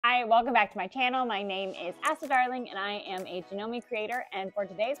Hi, welcome back to my channel. My name is Asta Darling and I am a Janome creator, and for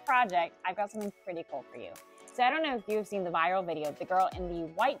today's project, I've got something pretty cool for you. So I don't know if you've seen the viral video of the girl in the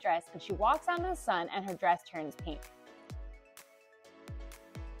white dress and she walks out in the sun and her dress turns pink.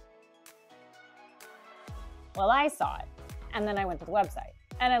 Well, I saw it, and then I went to the website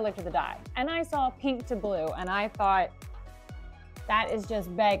and I looked at the dye and I saw pink to blue and I thought, that is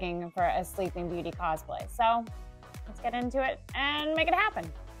just begging for a Sleeping Beauty cosplay. So let's get into it and make it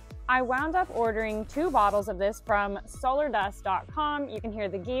happen. I wound up ordering 2 bottles of this from solardust.com. You can hear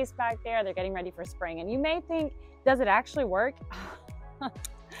the geese back there. They're getting ready for spring. And you may think, does it actually work?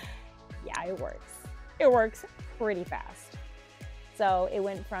 Yeah, it works. It works pretty fast. So it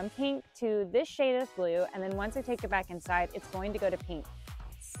went from pink to this shade of blue. And then once I take it back inside, it's going to go to pink.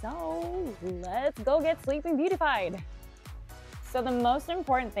 So let's go get Sleeping Beautified. So the most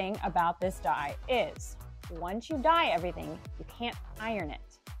important thing about this dye is once you dye everything, you can't iron it.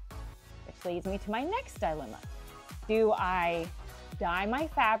 Which leads me to my next dilemma. Do I dye my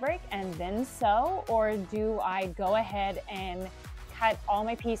fabric and then sew, or do I go ahead and cut all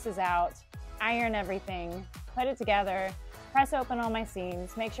my pieces out, iron everything, put it together, press open all my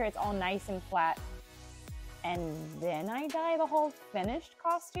seams, make sure it's all nice and flat, and then I dye the whole finished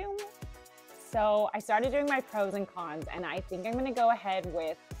costume? So I started doing my pros and cons, and I think I'm gonna go ahead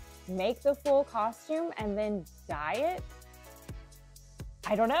with make the full costume and then dye it.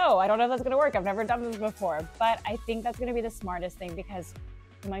 I don't know if that's gonna work. I've never done this before, but I think that's gonna be the smartest thing, because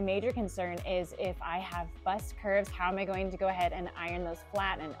my major concern is if I have bust curves, how am I going to go ahead and iron those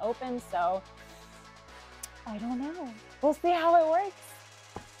flat and open? So I don't know. We'll see how it works.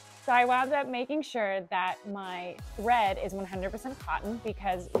 So I wound up making sure that my thread is 100% cotton,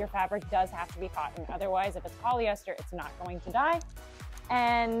 because your fabric does have to be cotton. Otherwise, if it's polyester, it's not going to dye.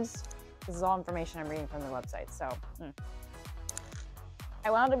 And this is all information I'm reading from the website, so I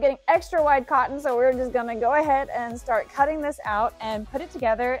wound up getting extra wide cotton, so we're just gonna go ahead and start cutting this out and put it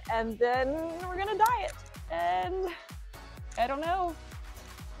together, and then we're gonna dye it. And I don't know,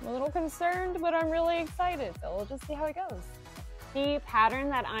 I'm a little concerned, but I'm really excited, so we'll just see how it goes. The pattern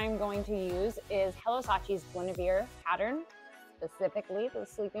that I'm going to use is Hello Sachi's Guinevere pattern, specifically the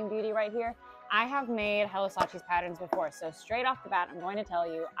Sleeping Beauty right here. I have made Hello Sachi's patterns before, so straight off the bat, I'm going to tell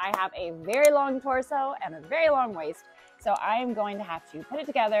you, I have a very long torso and a very long waist, so I am going to have to put it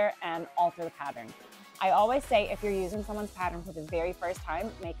together and alter the pattern. I always say if you're using someone's pattern for the very first time,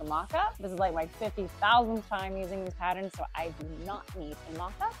 make a mock-up. This is like my 50,000th time using these patterns, so I do not need a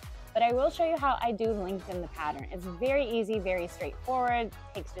mock-up. But I will show you how I do lengthen the pattern. It's very easy, very straightforward,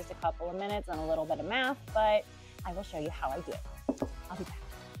 takes just a couple of minutes and a little bit of math, but I will show you how I do it. I'll be back.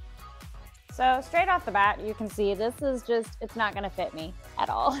 So straight off the bat, you can see this is just, it's not gonna fit me at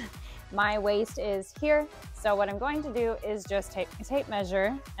all. My waist is here. So what I'm going to do is just take a tape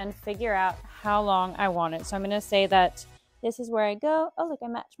measure and figure out how long I want it. So I'm gonna say that this is where I go. Oh, look, I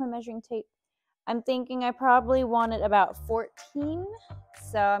matched my measuring tape. I'm thinking I probably want it about 14.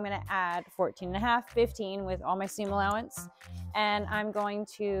 So I'm gonna add 14 and a half, 15 with all my seam allowance. And I'm going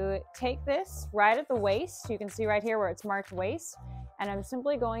to take this right at the waist. You can see right here where it's marked waist. And I'm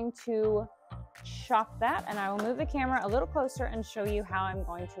simply going to chop that, and I will move the camera a little closer and show you how I'm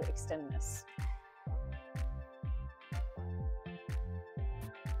going to extend this.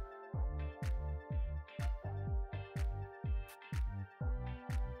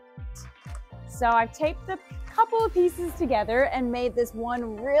 So I've taped a couple of pieces together and made this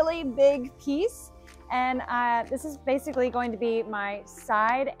one really big piece. And this is basically going to be my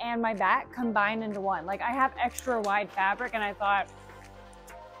side and my back combined into one. Like, I have extra wide fabric, and I thought,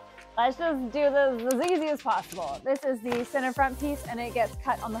 let's just do this as easy as possible. This is the center front piece, and it gets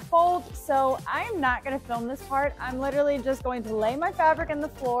cut on the fold. So I'm not gonna film this part. I'm literally just going to lay my fabric on the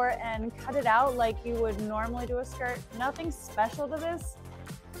floor and cut it out like you would normally do a skirt. Nothing special to this.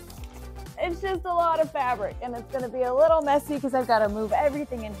 It's just a lot of fabric, and it's gonna be a little messy because I've gotta move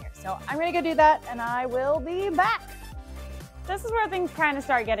everything in here. So I'm gonna go do that, and I will be back. This is where things kind of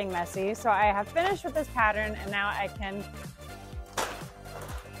start getting messy. So I have finished with this pattern, and now I can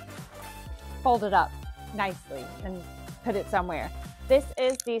fold it up nicely and put it somewhere. This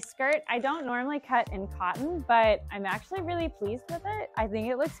is the skirt. I don't normally cut in cotton, but I'm actually really pleased with it. I think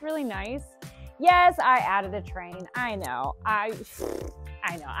it looks really nice. Yes, I added a train. I know. I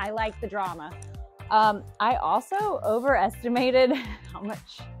like the drama. I also overestimated how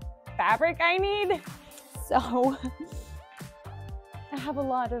much fabric I need. So I have a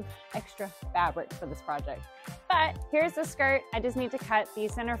lot of extra fabric for this project. But here's the skirt. I just need to cut the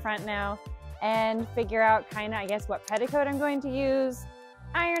center front now and figure out kind of, I guess, what petticoat I'm going to use,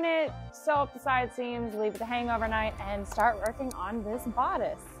 iron it, sew up the side seams, leave it to hang overnight, and start working on this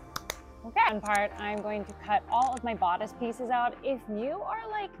bodice. Okay, one part, I'm going to cut all of my bodice pieces out. If you are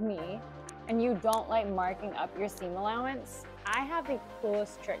like me and you don't like marking up your seam allowance, I have the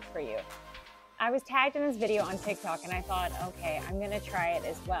coolest trick for you. I was tagged in this video on TikTok and I thought, okay, I'm gonna try it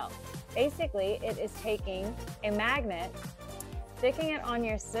as well. Basically, it is taking a magnet, sticking it on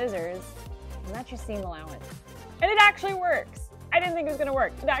your scissors, and that's your seam allowance. And it actually works. I didn't think it was gonna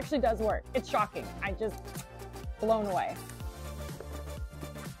work. It actually does work. It's shocking. I just blown away.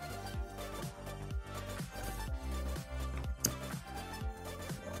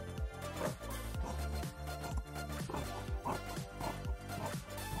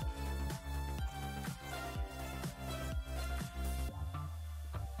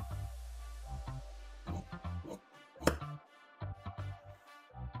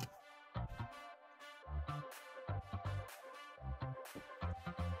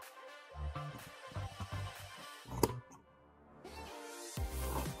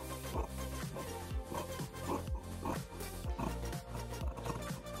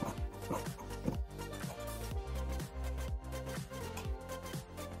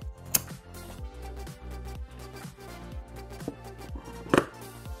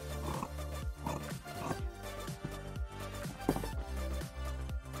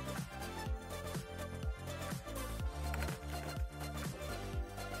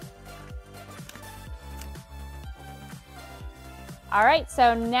 All right,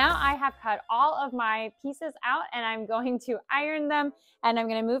 so now I have cut all of my pieces out and I'm going to iron them, and I'm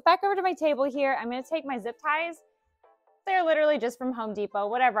gonna move back over to my table here. I'm gonna take my zip ties. They're literally just from Home Depot,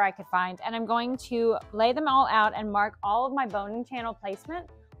 whatever I could find. And I'm going to lay them all out and mark all of my boning channel placement.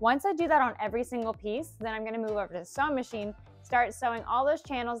 Once I do that on every single piece, then I'm gonna move over to the sewing machine, start sewing all those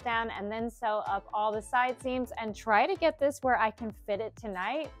channels down, and then sew up all the side seams and try to get this where I can fit it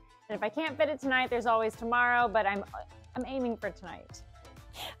tonight. And if I can't fit it tonight, there's always tomorrow, but I'm aiming for tonight.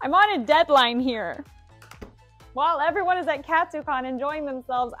 I'm on a deadline here. While everyone is at Katsucon enjoying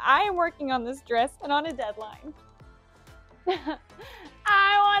themselves, I am working on this dress and on a deadline.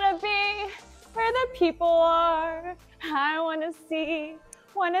 I want to be where the people are. I want to see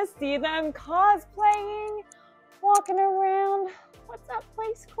them cosplaying, walking around. What's that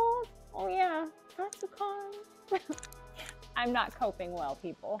place called? Oh yeah, Katsucon. I'm not coping well,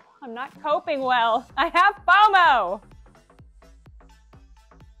 people. I'm not coping well. I have FOMO.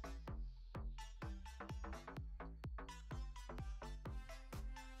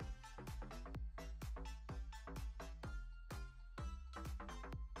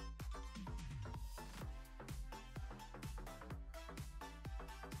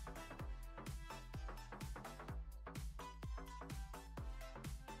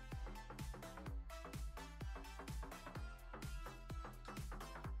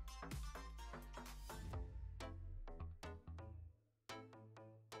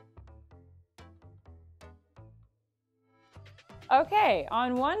 Okay,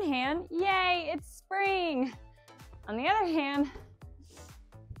 on one hand, yay, it's spring. On the other hand,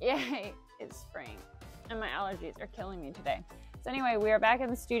 yay, it's spring. And my allergies are killing me today. So anyway, we are back in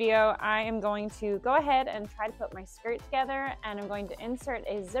the studio. I am going to go ahead and try to put my skirt together, and I'm going to insert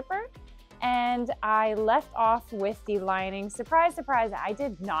a zipper. And I left off with the lining. Surprise, surprise, I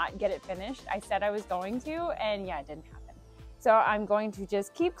did not get it finished. I said I was going to, and yeah, it didn't happen. So I'm going to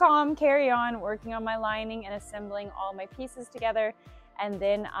just keep calm, carry on, working on my lining and assembling all my pieces together. And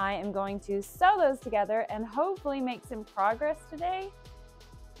then I am going to sew those together and hopefully make some progress today.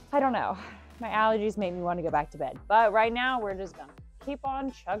 I don't know. My allergies made me want to go back to bed. But right now, we're just gonna keep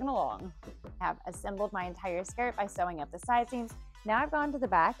on chugging along. I have assembled my entire skirt by sewing up the side seams. Now I've gone to the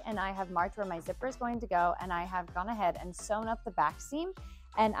back and I have marked where my zipper is going to go, and I have gone ahead and sewn up the back seam.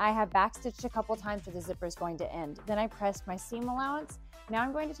 And I have backstitched a couple times where the zipper is going to end. Then I pressed my seam allowance. Now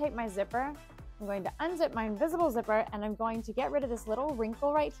I'm going to take my zipper, I'm going to unzip my invisible zipper, and I'm going to get rid of this little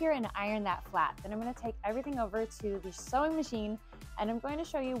wrinkle right here and iron that flat. Then I'm going to take everything over to the sewing machine, and I'm going to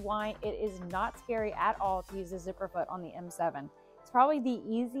show you why it is not scary at all to use a zipper foot on the M7. It's probably the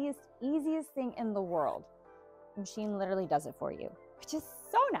easiest thing in the world. The machine literally does it for you, which is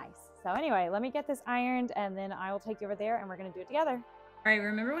so nice. So anyway, let me get this ironed, and then I will take you over there and we're going to do it together. All right,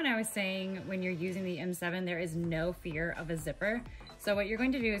 remember when I was saying when you're using the M7, there is no fear of a zipper? So what you're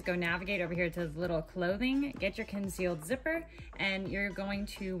going to do is go navigate over here to the little clothing, get your concealed zipper, and you're going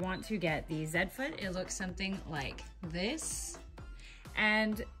to want to get the Z foot. It looks something like this.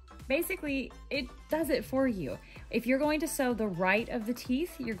 And basically it does it for you. If you're going to sew the right of the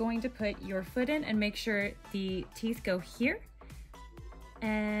teeth, you're going to put your foot in and make sure the teeth go here.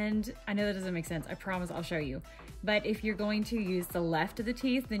 And I know that doesn't make sense. I promise I'll show you. But if you're going to use the left of the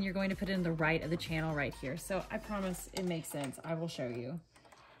teeth, then you're going to put in the right of the channel right here. So I promise it makes sense. I will show you.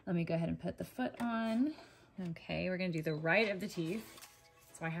 Let me go ahead and put the foot on. Okay, we're gonna do the right of the teeth.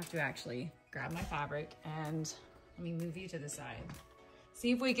 So I have to actually grab my fabric and let me move you to the side.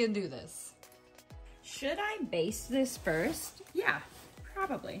 See if we can do this. Should I baste this first? Yeah,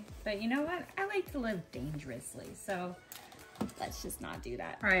 probably. But you know what? I like to live dangerously, so let's just not do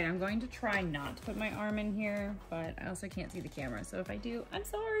that. All right, I'm going to try not to put my arm in here, but I also can't see the camera, so if I do, I'm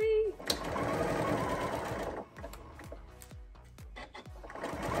sorry.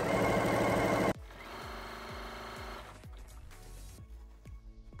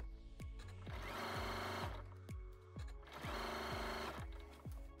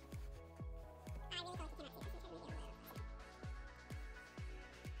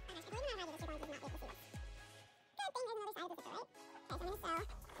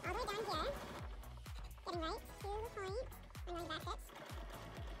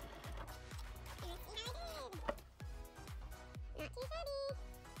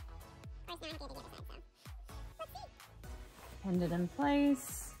 Pinned it in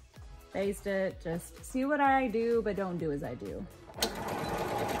place, baste it, just see what I do, but don't do as I do.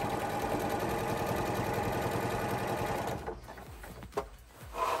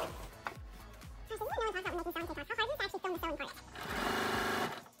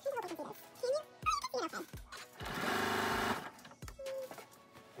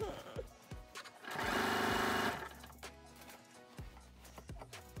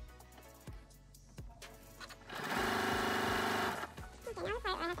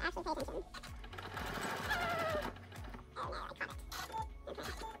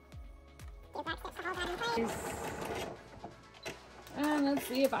 And let's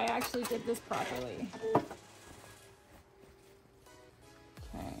see if I actually did this properly.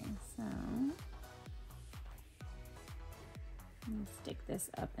 Okay, so stick this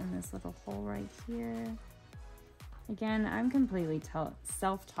up in this little hole right here. Again, I'm completely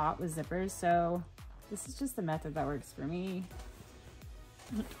self-taught with zippers, so this is just the method that works for me.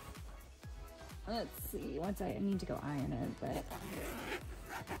 Let's see, once I need to go iron it, but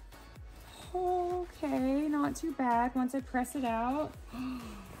okay, not too bad once I press it out.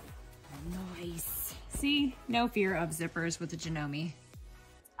 Nice. See, no fear of zippers with the Janome.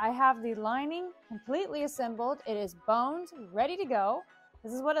 I have the lining completely assembled. It is boned, ready to go.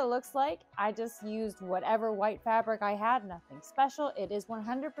 This is what it looks like. I just used whatever white fabric I had, nothing special. It is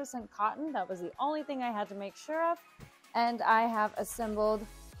 100% cotton. That was the only thing I had to make sure of. And I have assembled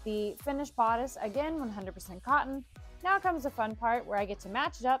the finished bodice, again, 100% cotton. Now comes the fun part where I get to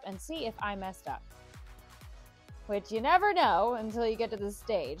match it up and see if I messed up. Which you never know until you get to the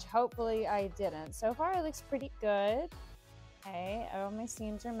stage. Hopefully I didn't. So far it looks pretty good. Okay, all my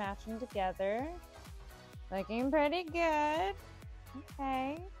seams are matching together. Looking pretty good.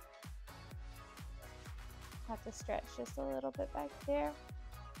 Okay. Have to stretch just a little bit back there.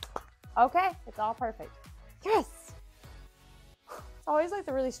 Okay, it's all perfect. Yes! It's always like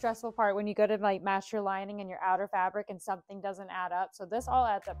the really stressful part when you go to like match your lining and your outer fabric and something doesn't add up. So this all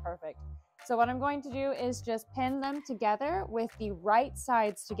adds up perfect. So what I'm going to do is just pin them together with the right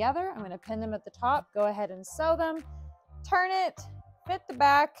sides together. I'm going to pin them at the top, go ahead and sew them, turn it, fit the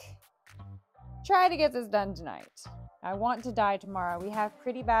back, try to get this done tonight. I want to dye tomorrow. We have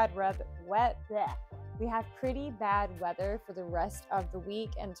pretty bad weather for the rest of the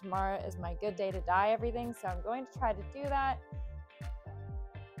week, and tomorrow is my good day to dye everything. So I'm going to try to do that.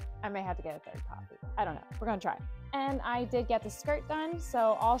 I may have to get a third copy. I don't know. We're gonna try. And I did get the skirt done,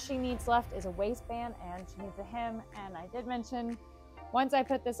 so all she needs left is a waistband and she needs a hem. And I did mention, once I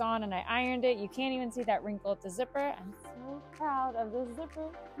put this on and I ironed it, you can't even see that wrinkle at the zipper. I'm so proud of this zipper.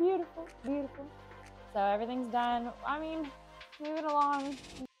 Beautiful, beautiful. So everything's done. I mean, moving along.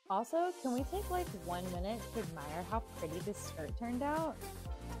 Also, can we take like 1 minute to admire how pretty this skirt turned out?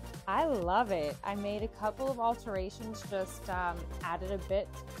 I love it. I made a couple of alterations, just added a bit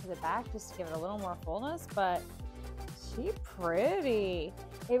to the back just to give it a little more fullness, but she's pretty.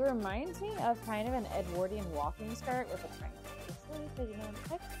 It reminds me of kind of an Edwardian walking skirt with a triangle sleeve, because you know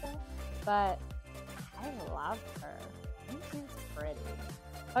I'm Texas, but I love her. I think she's pretty.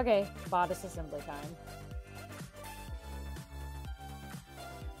 Okay, bodice assembly time.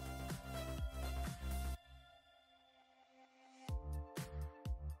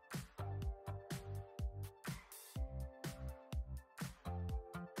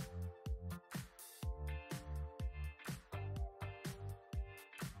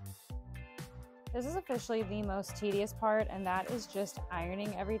 This is officially the most tedious part, and that is just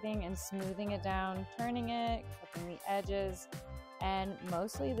ironing everything and smoothing it down, turning it, clipping the edges, and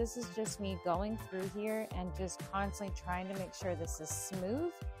mostly this is just me going through here and just constantly trying to make sure this is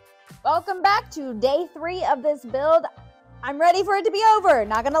smooth. Welcome back to day 3 of this build. I'm ready for it to be over,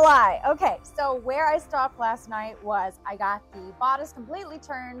 not gonna lie. Okay, so where I stopped last night was I got the bodice completely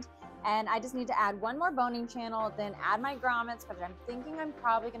turned, and I just need to add one more boning channel, then add my grommets, but I'm thinking I'm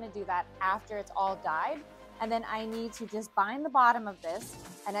probably gonna do that after it's all dyed. And then I need to just bind the bottom of this,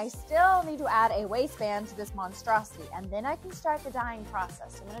 and I still need to add a waistband to this monstrosity, and then I can start the dyeing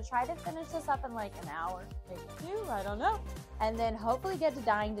process. I'm gonna try to finish this up in like an hour, maybe 2, I don't know. And then hopefully get to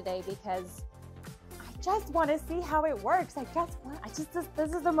dyeing today because I just want to see how it works.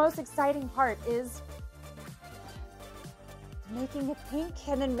 This is the most exciting part, is making it pink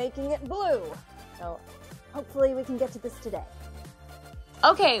and then making it blue. So hopefully we can get to this today.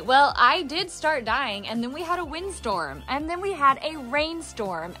 Okay, well, I did start dyeing, and then we had a windstorm, and then we had a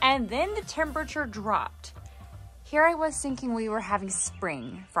rainstorm, and then the temperature dropped. Here I was thinking we were having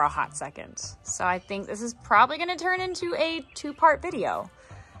spring for a hot second. So I think this is probably gonna turn into a 2-part video.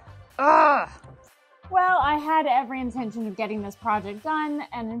 Ugh. Well, I had every intention of getting this project done,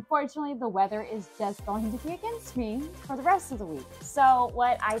 and unfortunately the weather is just going to be against me for the rest of the week. So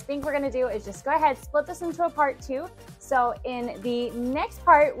what I think we're gonna do is just go ahead, split this into a part 2. So in the next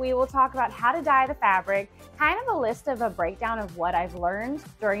part, we will talk about how to dye the fabric, kind of a list of a breakdown of what I've learned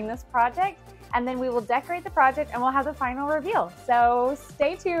during this project, and then we will decorate the project and we'll have the final reveal. So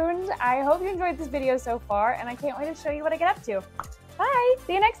stay tuned. I hope you enjoyed this video so far, and I can't wait to show you what I get up to. Bye,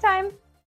 see you next time.